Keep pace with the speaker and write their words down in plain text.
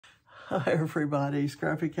Hi everybody,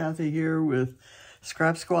 Scrappy Kathy here with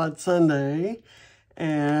Scrap Squad Sunday,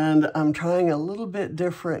 and I'm trying a little bit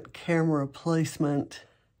different camera placement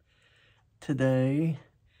today.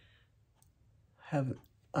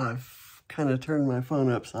 I've kind of turned my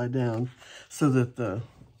phone upside down so that the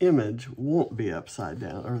image won't be upside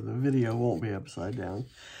down, or the video won't be upside down.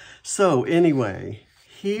 So anyway,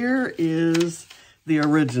 here is the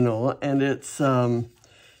original, and it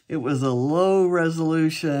was a low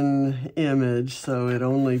resolution image, so it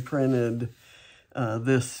only printed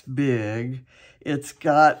this big. It's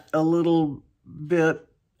got a little bit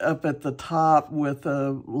up at the top with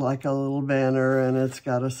like a little banner, and it's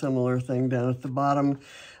got a similar thing down at the bottom.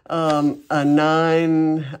 A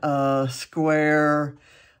 9 square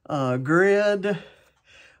grid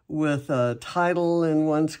with a title in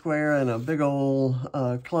one square and a big old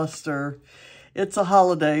cluster. It's a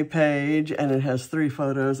holiday page, and it has 3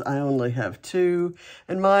 photos. I only have 2,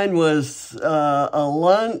 and mine was a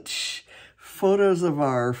lunch, photos of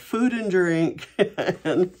our food and drink,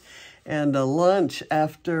 and a lunch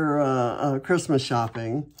after Christmas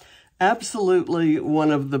shopping. Absolutely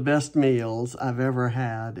one of the best meals I've ever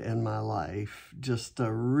had in my life. Just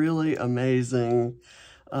a really amazing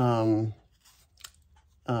slab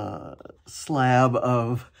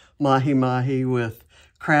of mahi-mahi with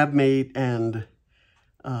crab meat and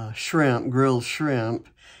shrimp, grilled shrimp,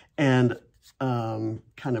 and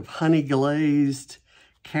kind of honey glazed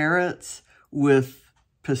carrots with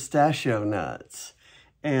pistachio nuts.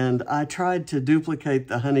 And I tried to duplicate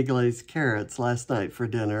the honey glazed carrots last night for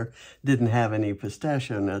dinner. Didn't have any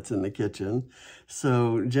pistachio nuts in the kitchen.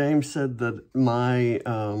 So James said that my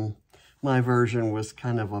version was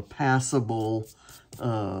kind of a passable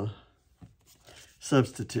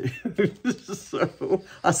substitute. So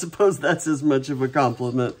I suppose that's as much of a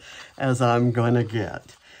compliment as I'm going to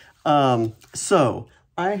get. So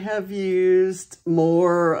I have used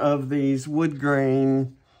more of these wood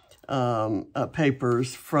grain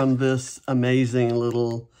papers from this amazing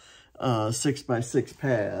little 6x6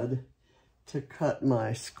 pad to cut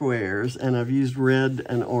my squares, and I've used red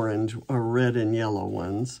and orange, or red and yellow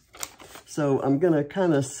ones. So I'm going to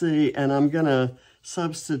kind of see, and I'm going to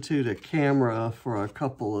substitute a camera for a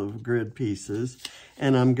couple of grid pieces,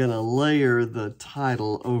 and I'm going to layer the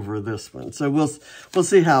title over this one. So we'll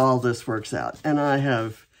see how all this works out. And I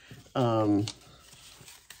have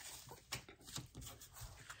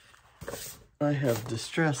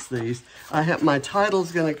distressed these. My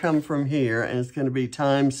title's going to come from here, and it's going to be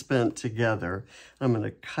time spent together. I'm going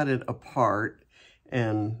to cut it apart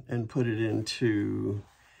and put it into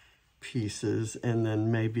pieces, and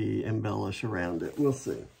then maybe embellish around it. We'll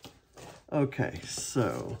see. Okay,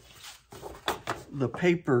 so the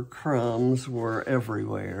paper crumbs were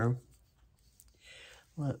everywhere.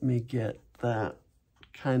 Let me get that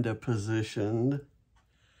kind of positioned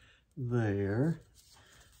there.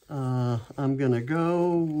 I'm gonna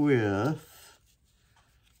go with,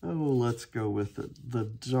 let's go with the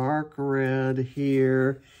dark red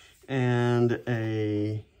here and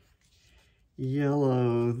a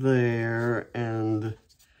yellow there, and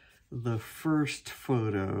the first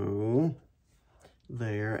photo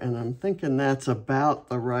there, and I'm thinking that's about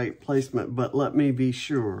the right placement, but let me be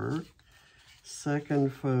sure.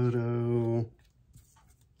 Second photo,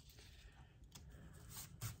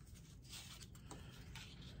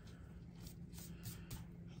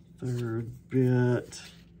 third bit,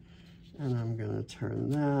 and I'm gonna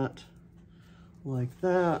turn that like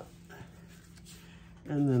that,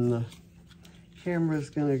 and then the camera's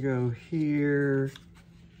gonna go here,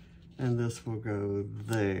 and this will go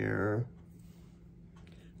there.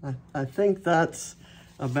 I think that's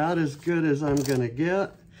about as good as I'm gonna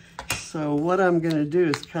get. So what I'm gonna do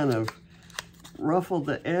is kind of ruffle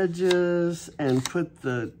the edges and put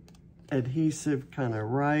the adhesive kind of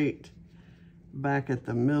right back at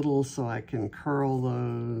the middle so I can curl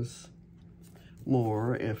those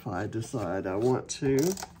more if I decide I want to.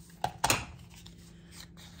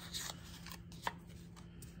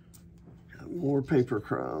 More paper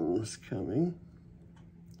crumbs coming,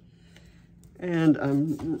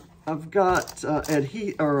 and I've got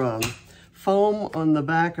foam on the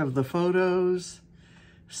back of the photos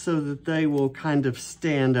so that they will kind of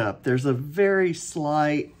stand up. There's a very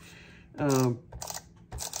slight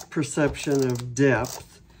perception of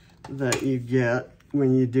depth that you get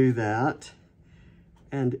when you do that,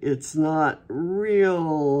 and it's not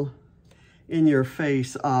real in your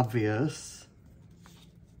face obvious.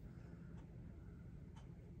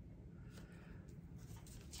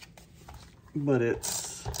 But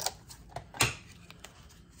it's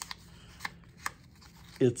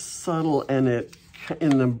subtle, and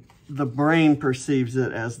in the the brain perceives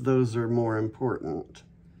it as those are more important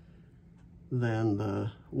than the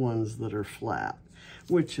ones that are flat,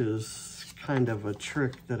 which is kind of a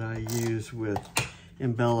trick that I use with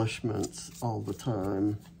embellishments all the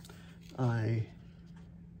time. I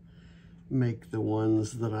make the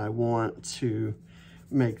ones that I want to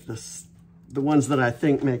make the ones that I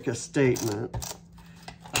think make a statement,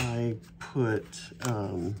 I put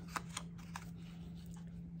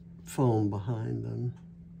foam behind them.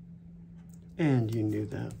 And you knew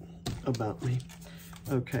that about me.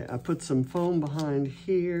 Okay, I put some foam behind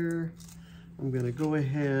here. I'm gonna go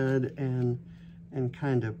ahead and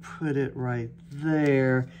kind of put it right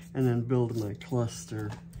there and then build my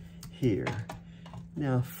cluster here.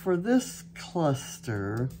 Now for this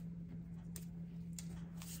cluster,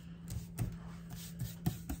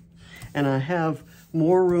 and I have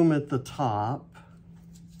more room at the top.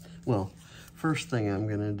 Well, first thing I'm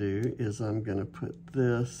gonna do is I'm gonna put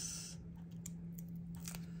this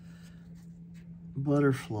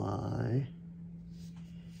butterfly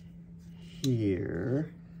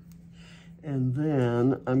here. And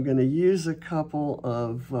then I'm gonna use a couple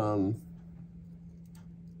of,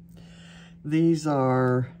 these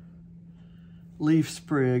are leaf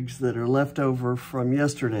sprigs that are left over from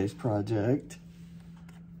yesterday's project.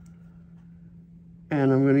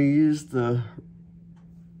 And I'm gonna use the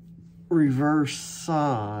reverse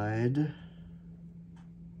side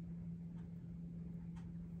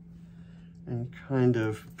and kind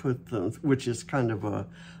of put them, which is kind of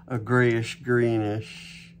a grayish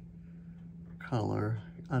greenish color.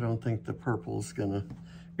 I don't think the purple's gonna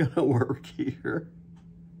work here.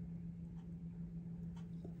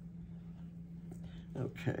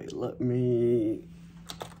 Okay, let me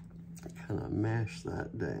kind of mash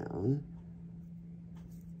that down.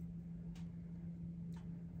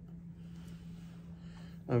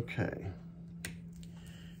 Okay.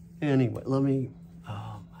 Anyway, let me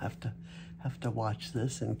have to watch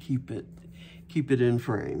this and keep it in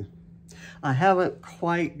frame. I haven't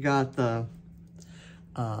quite got the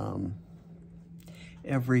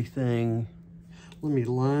everything. Let me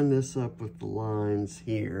line this up with the lines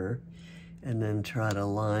here and then try to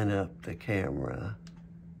line up the camera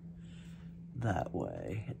that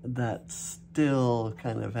way. That still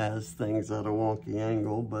kind of has things at a wonky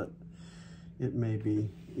angle, but it may be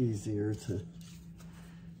easier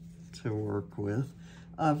to work with.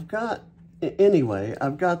 I've got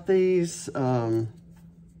these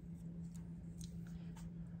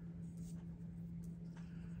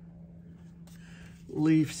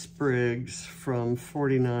leaf sprigs from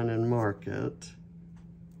 49 and Market.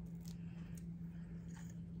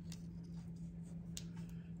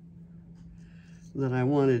 That I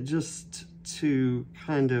wanted just to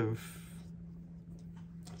kind of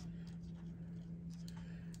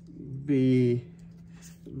be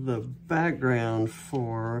the background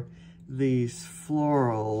for these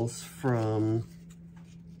florals from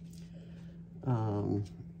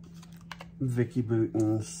Vicki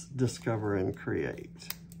Boutin's Discover and Create.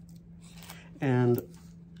 And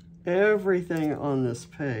everything on this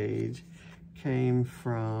page came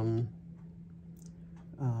from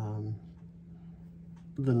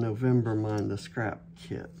the November Mind the Scrap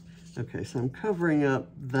kit. Okay, so I'm covering up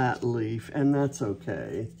that leaf, and that's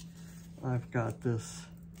okay. I've got this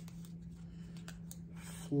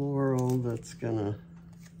floral that's gonna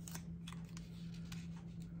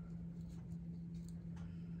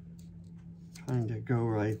kind of go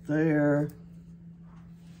right there.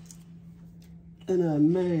 And I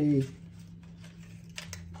may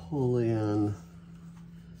pull in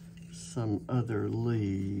some other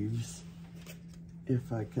leaves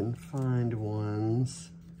if I can find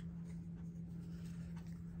ones.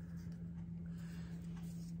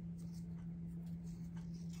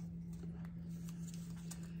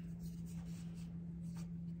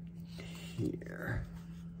 Here.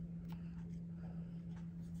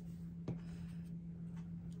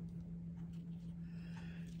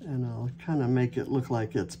 And I'll kind of make it look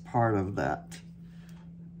like it's part of that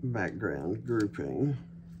background grouping.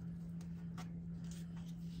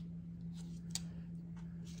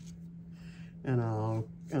 And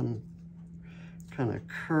I'm kind of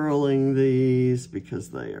curling these because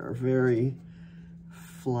they are very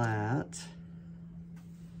flat.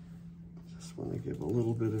 Just want to give a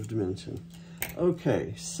little bit of dimension.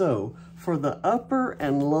 Okay, so for the upper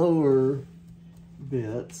and lower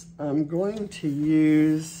bits, I'm going to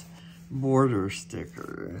use border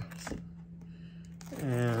stickers.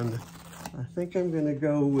 And I think I'm going to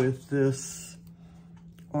go with this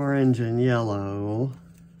orange and yellow.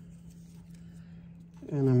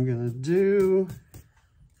 And I'm going to do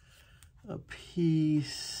a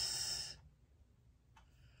piece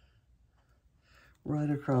right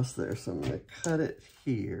across there. So I'm going to cut it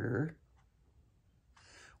here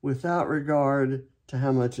without regard to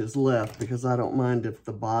how much is left, because I don't mind if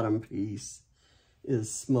the bottom piece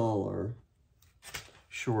is smaller,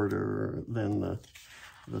 shorter than the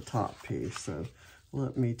top piece. So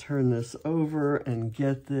let me turn this over and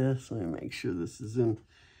get this. Let me make sure this is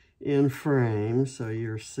in frame so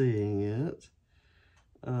you're seeing it.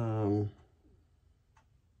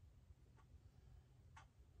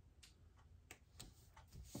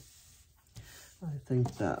 I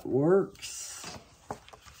think that works.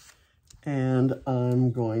 And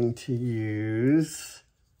I'm going to use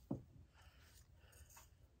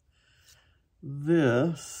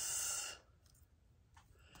this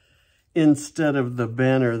instead of the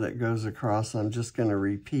banner that goes across. I'm just going to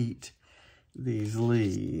repeat these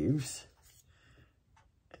leaves.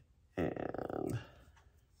 And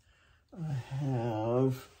I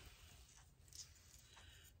have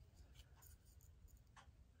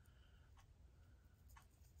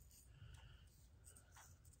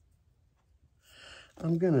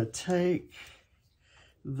I'm going to take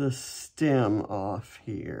the stem off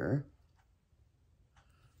here.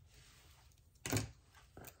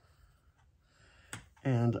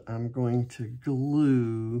 And I'm going to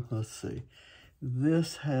glue, let's see,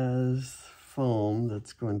 this has foam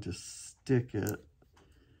that's going to stick it.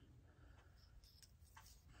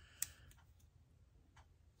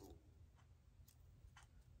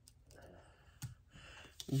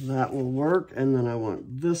 That will work, and then I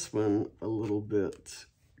want this one a little bit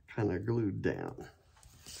kind of glued down.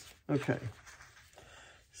 Okay,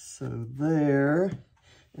 so there,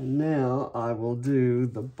 and now I will do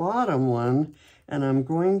the bottom one, and I'm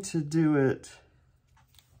going to do it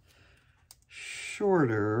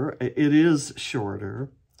shorter. It is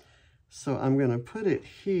shorter, so I'm going to put it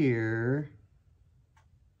here,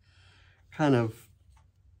 kind of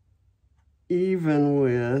even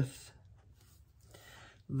with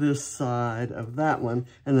this side of that one,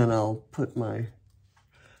 and then I'll put my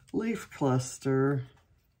leaf cluster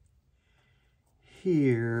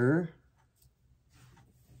here.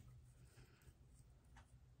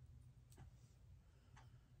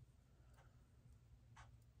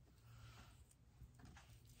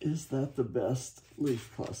 Is that the best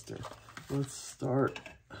leaf cluster? Let's start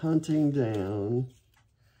hunting down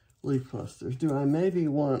leaf clusters. Do I maybe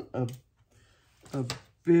want a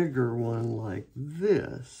bigger one like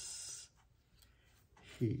this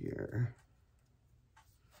here?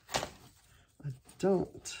 I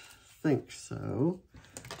don't think so,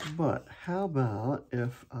 but how about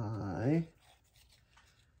if I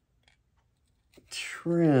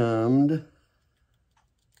trimmed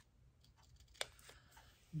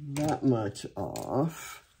that much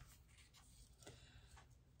off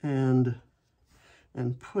and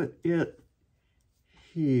put it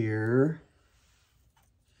here,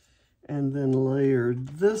 and then layered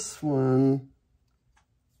this one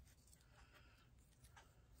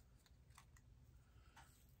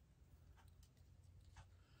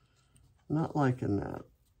not liking that.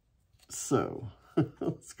 So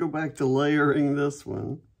let's go back to layering this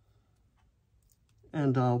one,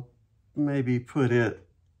 and I'll maybe put it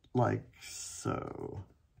like so.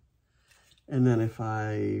 And then if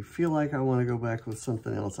I feel like I want to go back with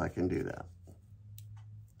something else, I can do that.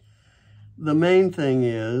 The main thing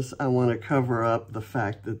is I want to cover up the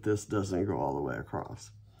fact that this doesn't go all the way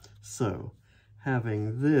across. So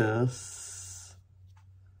having this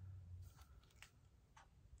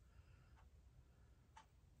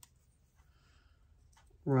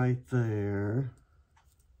right there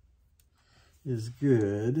is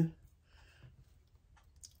good.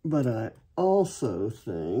 But I also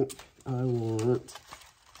think I want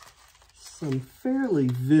some fairly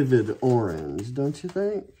vivid orange, don't you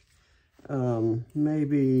think?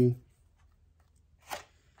 Maybe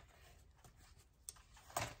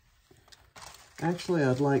actually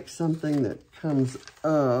I'd like something that comes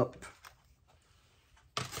up.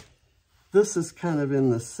 This is kind of in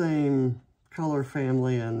the same color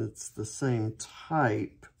family, and it's the same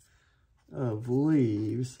type of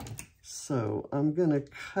leaves. So I'm going to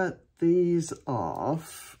cut these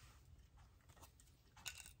off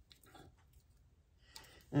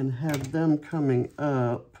and have them coming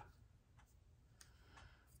up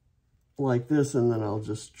like this, and then I'll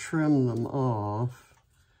just trim them off,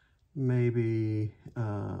 maybe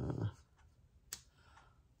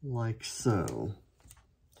like so.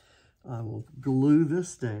 I will glue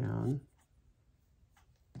this down.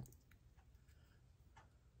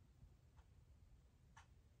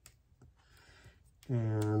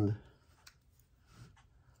 And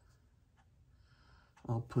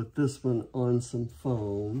I'll put this one on some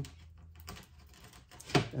foam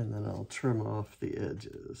and then I'll trim off the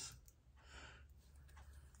edges.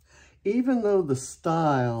 Even though the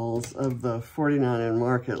styles of the 49 and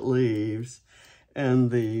Market leaves and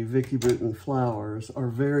the Vicki Boutin flowers are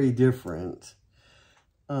very different,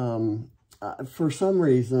 for some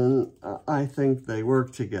reason, I think they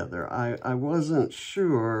work together. I wasn't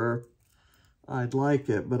sure I'd like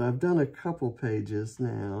it, but I've done a couple pages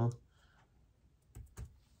now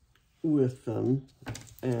with them,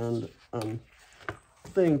 and I'm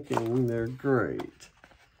thinking they're great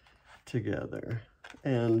together.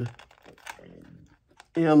 And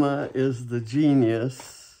Emma is the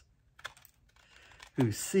genius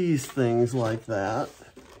who sees things like that,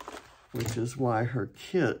 which is why her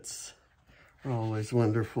kits are always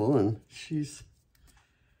wonderful, and she's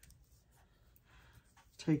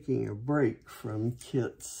taking a break from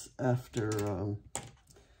kits after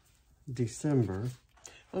December.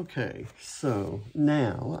 Okay, so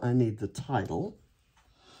now I need the title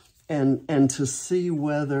and to see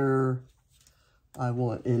whether I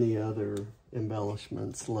want any other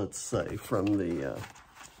embellishments, let's say, from the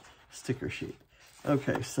sticker sheet.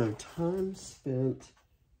 Okay, so time spent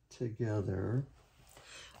together.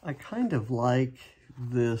 I kind of like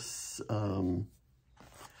this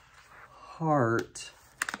heart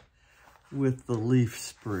with the leaf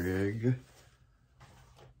sprig,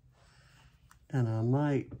 and I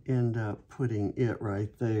might end up putting it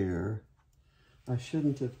right there. I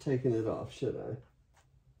shouldn't have taken it off, should I?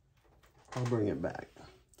 I'll bring it back.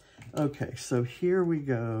 Okay, so here we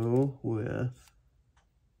go with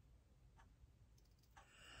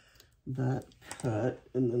that cut,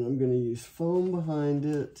 and then I'm going to use foam behind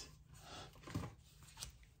it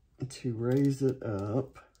to raise it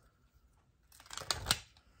up.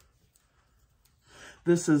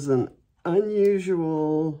 This is an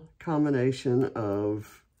unusual combination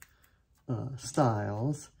of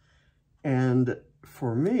styles, and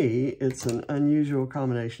for me, it's an unusual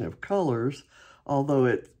combination of colors, although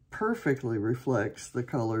it perfectly reflects the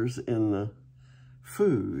colors in the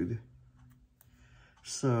food.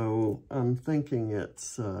 So I'm thinking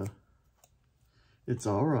it's all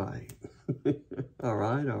right. all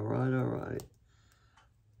right.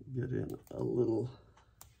 Get in a little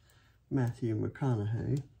Matthew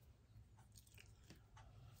McConaughey.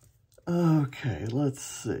 Okay, let's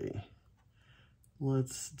see.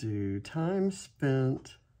 Let's do time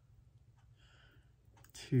spent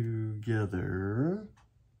together.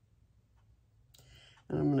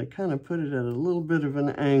 And I'm going to kind of put it at a little bit of an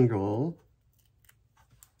angle.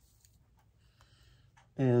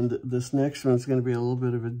 And this next one's going to be a little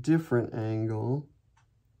bit of a different angle.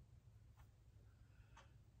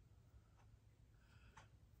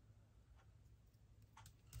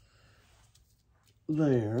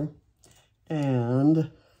 There.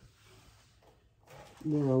 And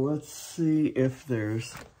now let's see if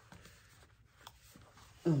there's,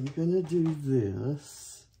 I'm going to do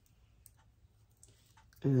this,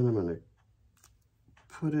 and I'm going to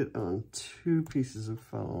put it on 2 pieces of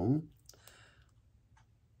foam,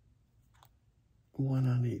 one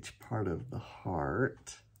on each part of the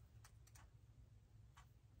heart.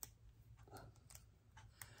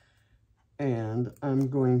 And I'm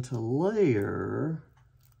going to layer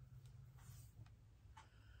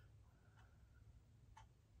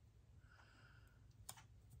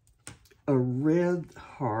a red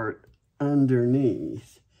heart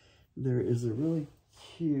underneath. There is a really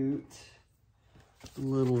cute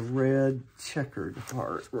little red checkered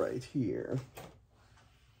heart right here.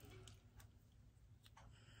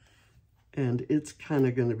 And it's kind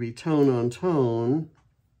of going to be tone on tone,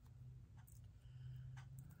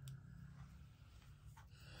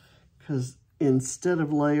 because instead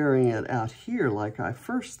of layering it out here like I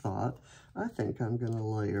first thought, I think I'm going to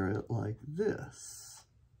layer it like this.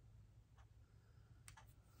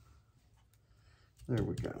 There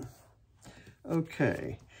we go.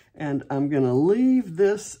 Okay, and I'm going to leave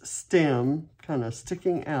this stem kind of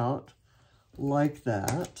sticking out like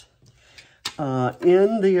that.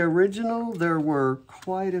 In the original, there were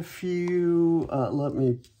quite a few, let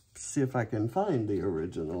me see if I can find the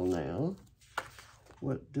original now.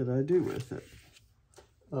 What did I do with it?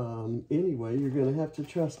 Anyway, you're going to have to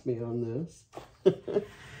trust me on this.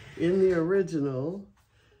 In the original,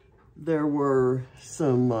 there were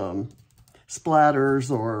some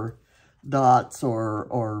splatters or dots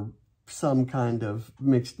or some kind of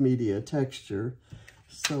mixed media texture.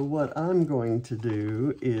 So what I'm going to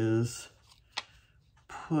do is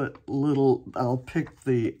put I'll pick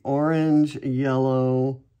the orange,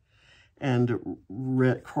 yellow, and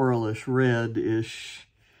red, coralish red-ish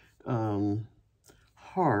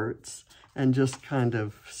hearts, and just kind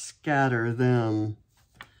of scatter them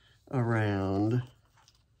around.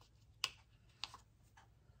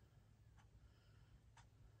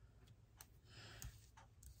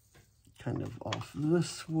 kind of off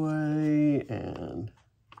this way, and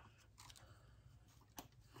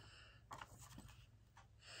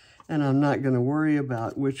I'm not going to worry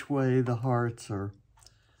about which way the hearts are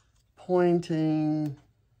pointing.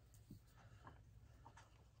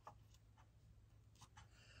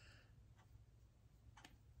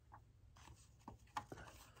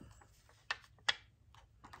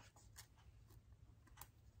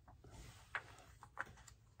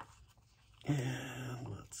 And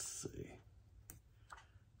let's see.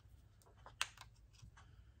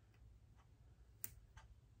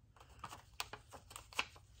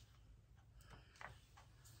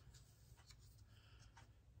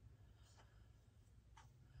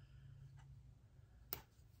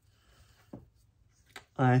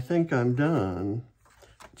 I think I'm done.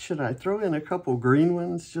 Should I throw in a couple green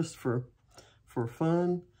ones just for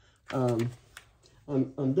fun? I'm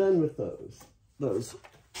done with those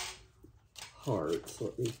hearts.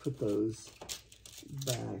 Let me put those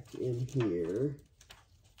back in here.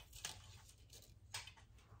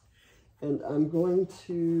 And I'm going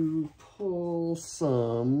to pull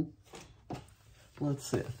some, let's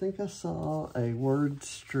see, I think I saw a word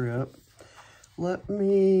strip.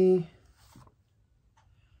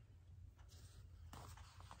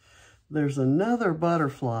 There's another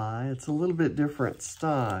butterfly. It's a little bit different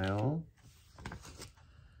style.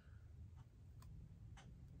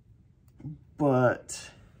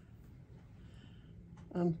 But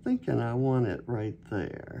I'm thinking I want it right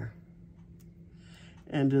there.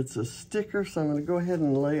 And it's a sticker, so I'm going to go ahead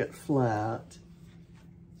and lay it flat.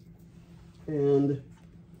 And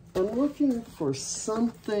I'm looking for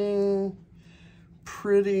something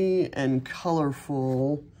pretty and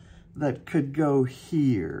colorful that could go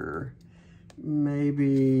here.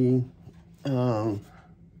 Maybe, I'm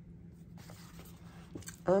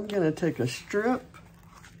going to take a strip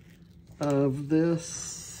of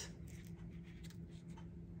this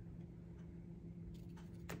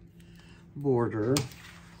border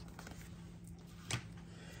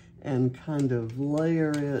and kind of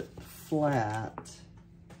layer it flat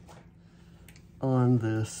on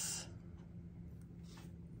this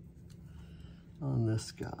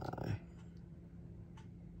guy.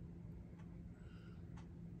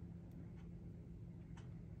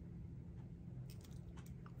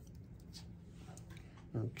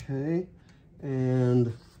 Okay,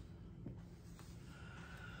 and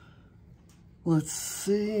let's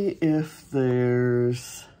see if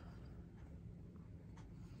there's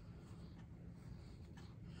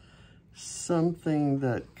something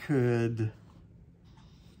that could,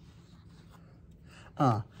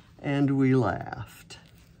 and we laughed.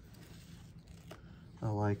 I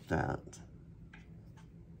like that.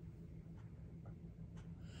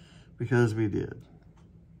 Because we did.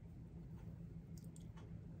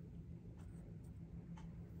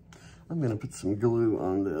 I'm going to put some glue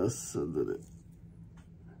on this so that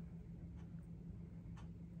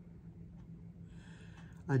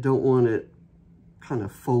I don't want it kind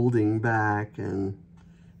of folding back and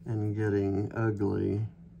getting ugly.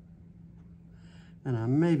 And I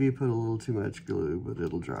maybe put a little too much glue, but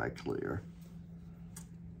it'll dry clear.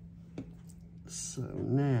 So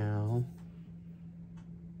now,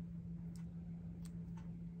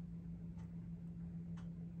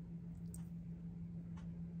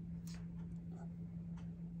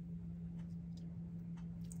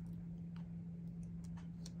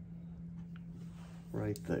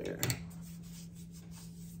 right there.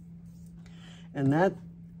 And that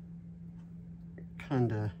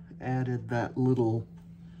kind of added that little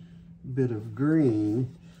bit of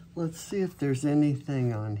green. Let's see if there's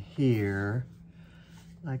anything on here.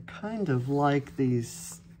 I kind of like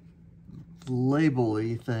these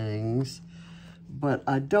label-y things, but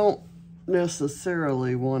I don't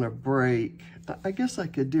necessarily want to break. I guess I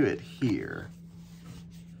could do it here.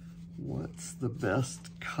 What's the best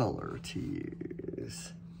color to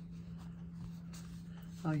use?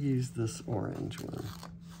 I'll use this orange one.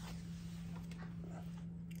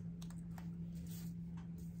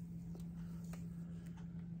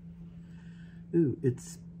 Ooh,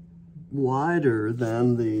 it's wider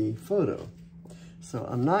than the photo. So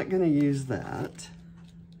I'm not going to use that.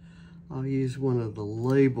 I'll use one of the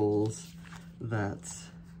labels that's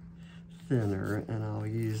thinner, and I'll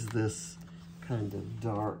use this kind of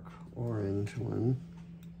dark orange one.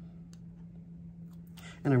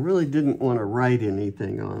 And I really didn't want to write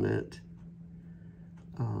anything on it.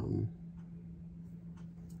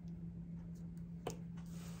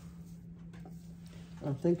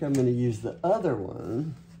 I think I'm going to use the other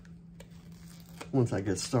one. Once I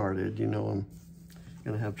get started, you know I'm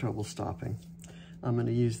going to have trouble stopping. I'm going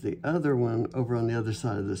to use the other one over on the other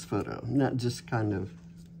side of this photo. Not just kind of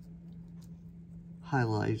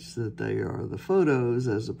highlights that they are the photos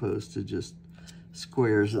as opposed to just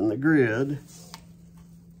squares in the grid.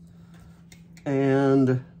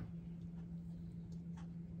 And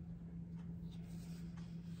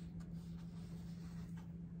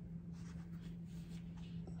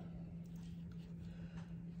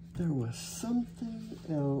there was something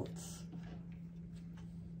else.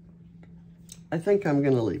 I think I'm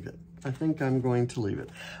going to leave it. I think I'm going to leave it.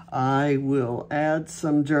 I will add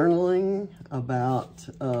some journaling about,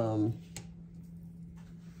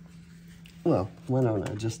 well, why don't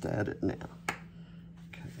I just add it now?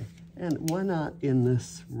 Okay. And why not in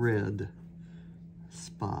this red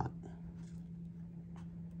spot?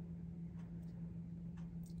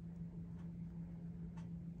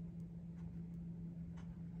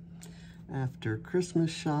 After Christmas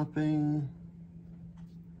shopping,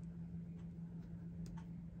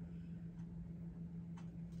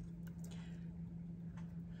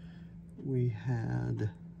 we had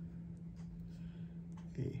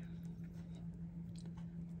a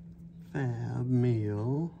fab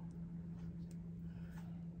meal.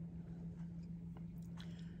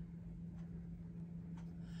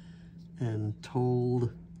 And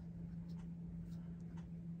told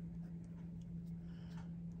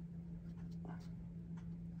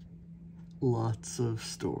lots of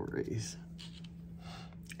stories.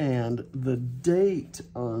 And the date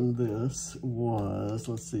on this was,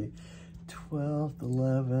 let's see, 12th,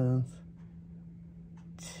 11th,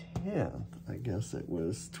 10th. I guess it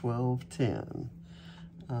was 12/10.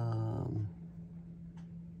 And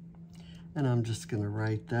I'm just going to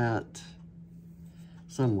write that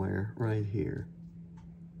somewhere right here.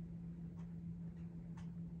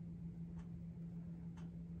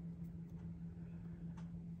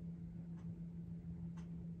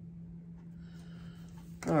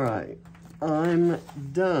 All right, I'm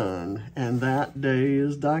done, and that day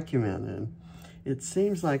is documented. It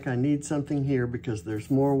seems like I need something here because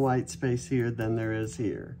there's more white space here than there is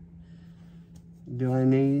here. Do I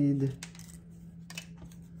need...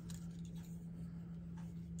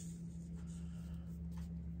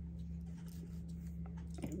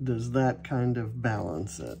 Does that kind of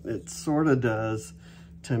balance it? It sort of does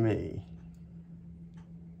to me.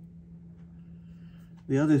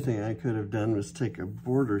 The other thing I could have done was take a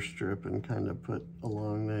border strip and kind of put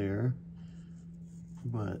along there,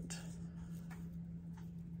 but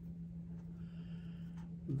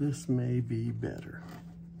this may be better.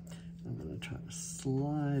 I'm going to try to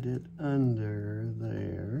slide it under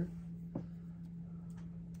there.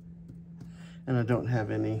 And I don't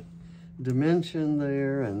have any dimension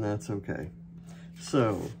there, and that's okay.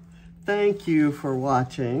 So, thank you for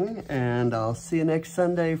watching, and I'll see you next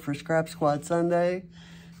Sunday for Scrap Squad Sunday.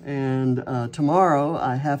 And tomorrow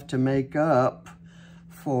I have to make up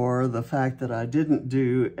for the fact that I didn't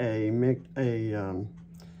do a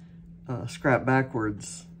Scrap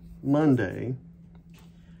Backwards Monday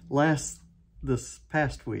this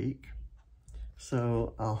past week.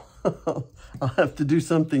 So I'll have to do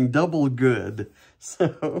something double good.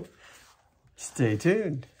 So stay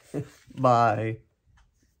tuned. Bye.